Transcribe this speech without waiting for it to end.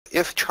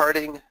if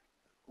charting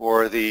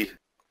or the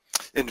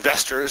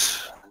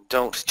investors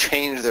don't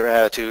change their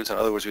attitudes, in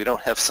other words, we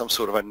don't have some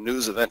sort of a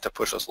news event to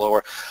push us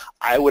lower,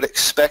 I would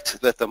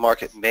expect that the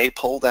market may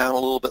pull down a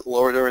little bit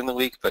lower during the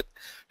week, but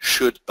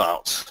should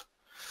bounce.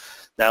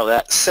 Now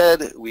that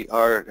said, we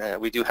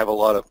do have a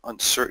lot of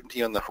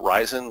uncertainty on the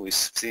horizon. We've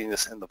seen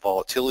this in the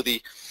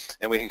volatility,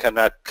 and we can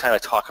kind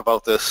of talk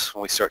about this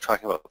when we start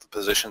talking about the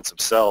positions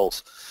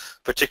themselves,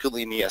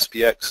 particularly in the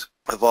SPX.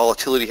 The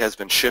volatility has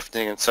been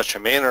shifting in such a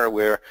manner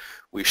where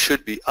we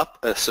should be up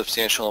a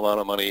substantial amount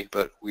of money,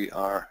 but we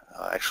are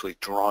actually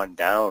drawn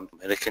down,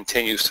 and it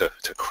continues to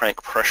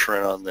crank pressure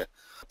in on the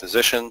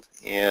position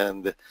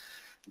and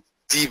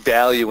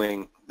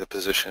devaluing the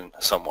position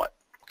somewhat.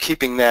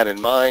 Keeping that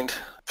in mind,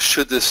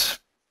 should this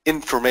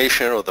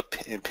information or the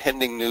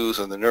impending news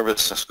and the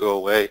nervousness go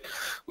away,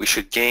 we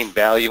should gain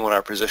value in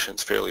our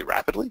positions fairly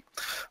rapidly.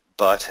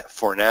 But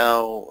for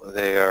now,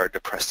 they are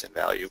depressed in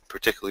value,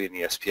 particularly in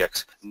the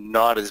SPX.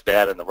 Not as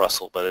bad in the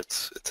Russell, but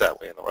it's that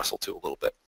way in the Russell too a little bit.